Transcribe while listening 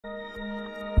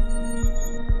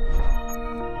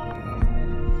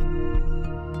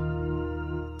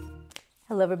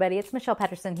Hello, everybody. It's Michelle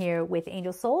Patterson here with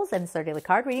Angel Souls, and it's our daily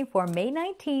card reading for May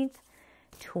 19th,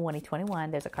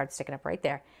 2021. There's a card sticking up right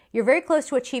there. You're very close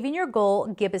to achieving your goal.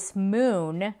 Gibbous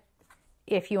Moon,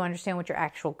 if you understand what your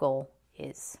actual goal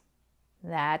is.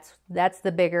 That's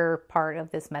the bigger part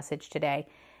of this message today.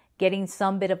 Getting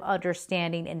some bit of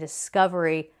understanding and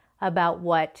discovery about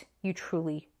what you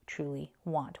truly, truly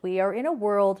want. We are in a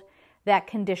world that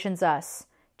conditions us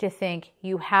to think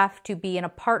you have to be in a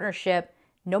partnership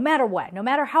no matter what, no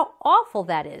matter how awful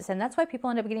that is. And that's why people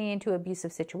end up getting into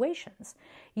abusive situations.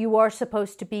 You are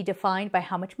supposed to be defined by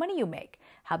how much money you make.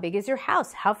 How big is your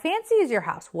house? How fancy is your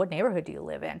house? What neighborhood do you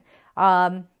live in?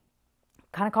 What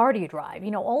kind of car do you drive?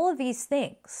 You know, all of these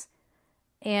things.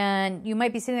 And you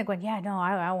might be sitting there going, yeah, no,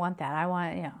 I want that.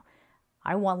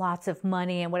 I want lots of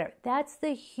money and whatever. That's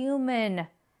the human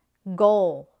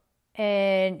goal.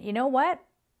 And you know what?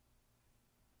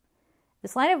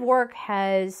 This line of work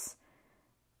has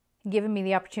given me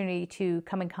the opportunity to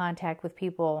come in contact with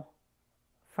people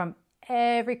from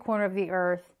every corner of the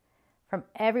earth, from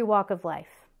every walk of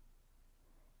life.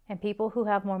 And people who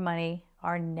have more money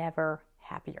are never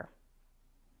happier.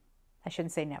 I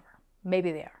shouldn't say never.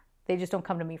 Maybe they are. They just don't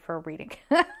come to me for a reading.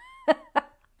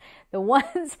 What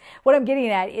I'm getting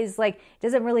at is like, it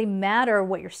doesn't really matter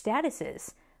what your status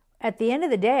is. At the end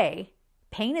of the day,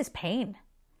 pain is pain.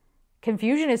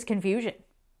 Confusion is confusion.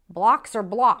 Blocks are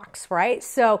blocks, right?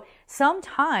 So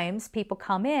sometimes people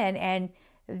come in and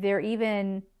they're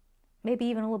maybe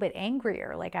even a little bit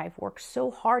angrier. Like, I've worked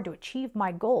so hard to achieve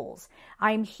my goals.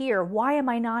 I'm here. Why am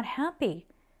I not happy?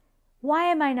 Why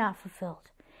am I not fulfilled?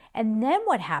 And then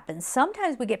what happens?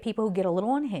 Sometimes we get people who get a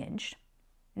little unhinged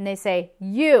and they say,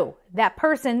 you, that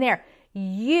person there,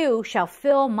 you shall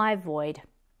fill my void.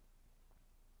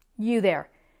 You there,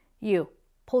 you,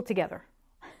 pull together.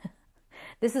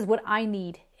 This is what I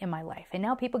need in my life. And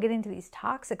now people get into these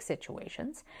toxic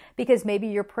situations because maybe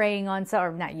you're preying on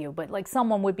or not you, but like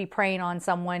someone would be preying on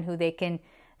someone who they can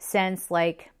sense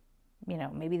like, you know,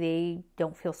 maybe they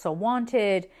don't feel so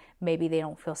wanted. Maybe they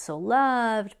don't feel so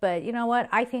loved. But you know what?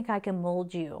 I think I can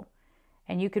mold you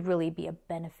and you could really be a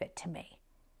benefit to me.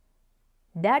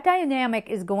 That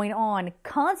dynamic is going on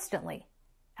constantly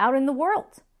out in the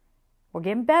world. We're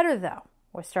getting better though.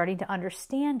 We're starting to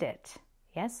understand it.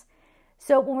 Yes?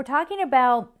 So when we're talking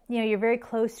about, you know, you're very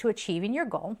close to achieving your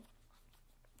goal.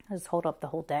 I'll just hold up the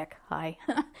whole deck. Hi.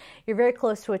 You're very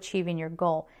close to achieving your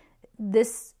goal.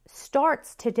 This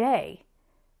starts today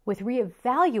with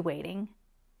reevaluating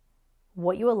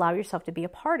what you allow yourself to be a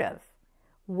part of.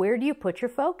 Where do you put your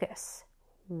focus?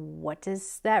 What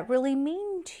does that really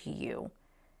mean to you?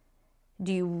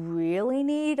 Do you really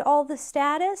need all the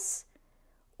status?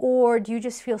 Or do you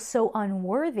just feel so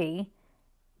unworthy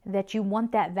that you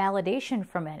want that validation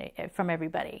from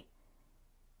everybody?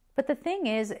 But the thing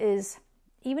is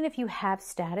even if you have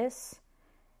status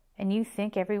and you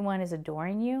think everyone is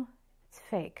adoring you, it's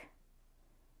fake.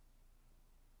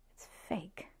 It's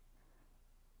fake.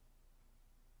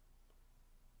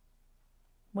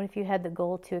 What if you had the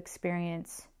goal to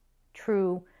experience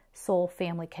true soul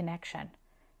family connection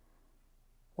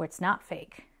where it's not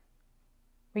fake,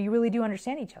 where you really do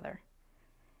understand each other?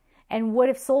 And what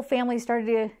if soul families started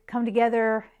to come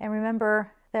together and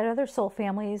remember that other soul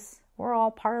families were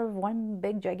all part of one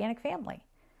big gigantic family?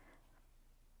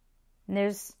 And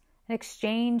there's an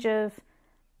exchange of,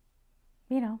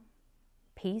 you know,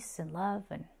 peace and love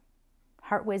and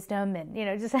heart wisdom and, you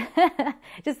know, just,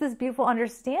 just this beautiful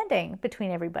understanding between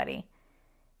everybody.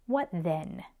 What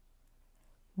then?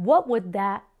 What would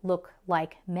that look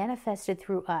like manifested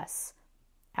through us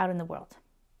out in the world?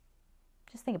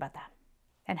 Just think about that.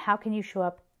 And how can you show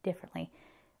up differently?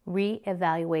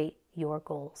 Reevaluate your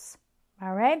goals.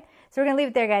 All right? So we're going to leave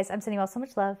it there, guys. I'm sending you all so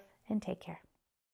much love and take care.